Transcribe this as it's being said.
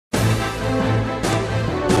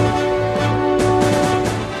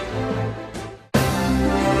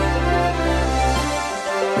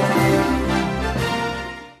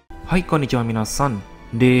はい、こんにちは皆さん。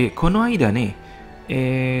で、この間ね、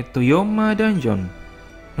幼魔ダンジョン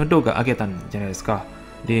の動画上げたんじゃないですか。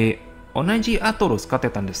で、同じアトロを使って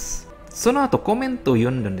たんです。その後コメントを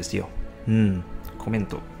読んだんですよ。コメン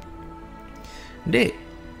ト。で、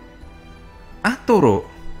アトロ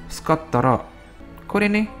使ったら、これ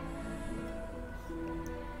ね、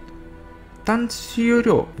単終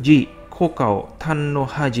了時効果を単の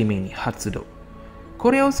始めに発動。こ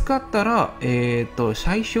れを使ったら、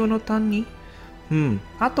最初の単に、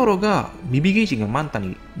アトロがBBゲージが満タン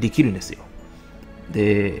にできるんですよ。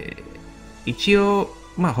で、一応、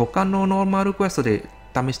他のノーマルクエストで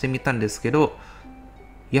試してみたんですけど、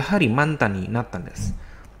やはり満タンになったんです。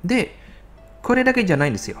で、これだけじゃない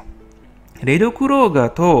んですよ。レドクローガ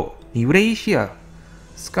ーとユレイシア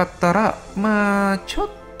使ったら、ちょっ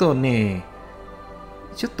と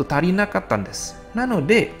足りなかったんです。なの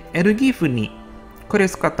で、エルギフにこれ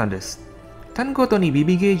使ったんです。単ごとに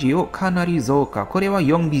BBゲージをかなり増加。これは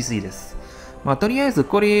 4BC です。とりあえず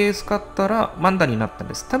これ使ったら満タンになったん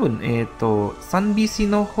です。多分、3BC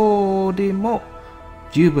の方でも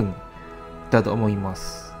十分だと思いま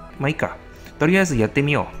す。いいか。とりあえずやって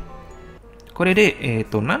みよう。これで、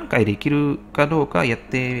何回できるかどうかやっ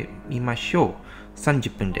てみましょう。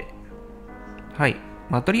30分で。はい。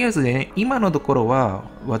とりあえずね、今のところは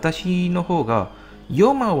私の方が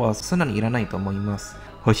ヨマはそんなにいらないと思います。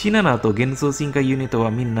星7と幻想進化ユニットは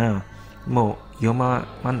みんなもうヨマ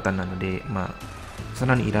満タンなので、そん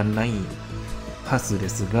なにいらないはずで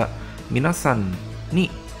すが、皆さんに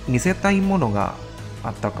見せたいものが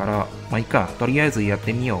あったから、いいか、とりあえずやっ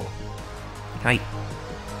てみよう。はい。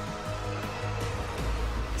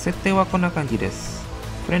設定はこんな感じです。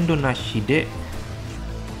フレンドなしで、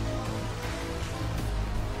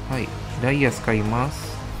はい、ダイヤ使いま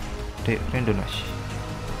す。で、フレンドなし。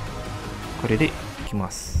これでいきま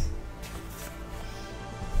す。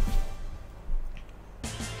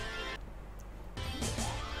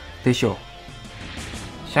でしょう。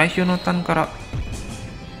最初のターンから、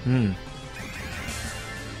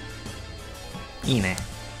いいね。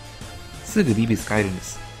すぐビビ使えるんで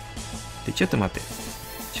す。で、ちょっと待って。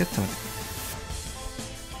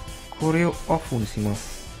これをオフにしま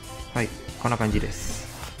す。はい、こんな感じです。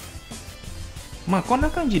こんな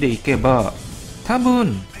感じでいけば、多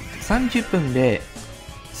分、30分で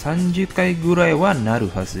30回ぐらいはなる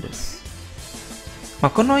はずです。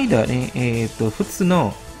この間ね、普通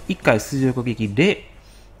の1回出場攻撃で、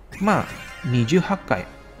28回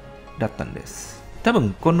だったんです。多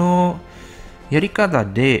分、このやり方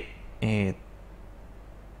で、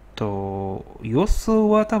予想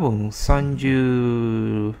は多分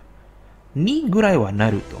32ぐらいはな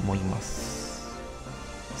ると思います。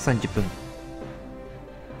30分。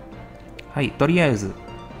はい、とりあえず、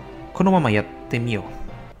このままやってみよう。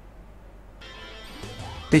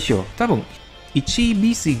でしょう。多分、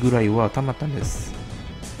1BC ぐらいは溜まったんです。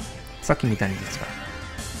さっきみたいにです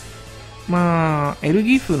が。エル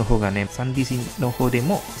ギフの方がね、3BC の方で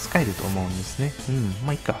も使えると思うんですね。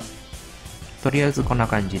いいか。とりあえずこんな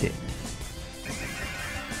感じで。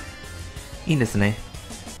いいんですね。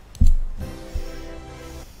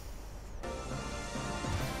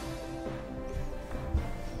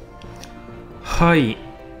はい。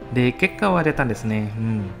で、結果は出たんですね。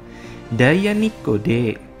ダイヤ2個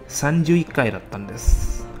で31回だったんで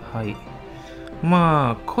す。はい。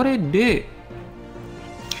これで、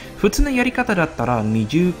普通のやり方だったら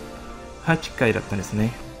28回だったんです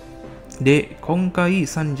ね。で、今回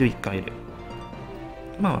31回で。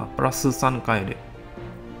プラス3回で。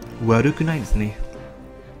悪くないですね。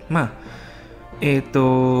こ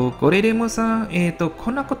れでもさ、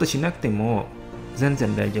こんなことしなくても、全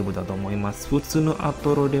然大丈夫だと思います。普通のア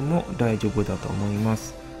トロでも大丈夫だと思いま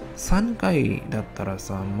す。3回だったら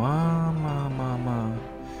さ、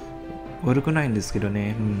悪くないんですけど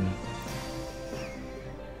ね。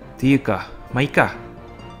っていうか、いいか。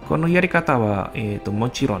このやり方は、も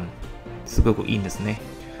ちろん、すごくいいんですね。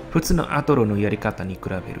普通のアトロのやり方に比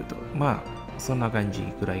べると、そんな感じ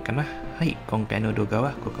ぐらいかな。はい、今回の動画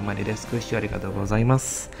はここまでです。ご視聴ありがとうございま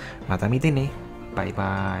す。また見てね。バイ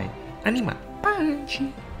バイ。アニマパン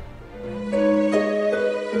チ。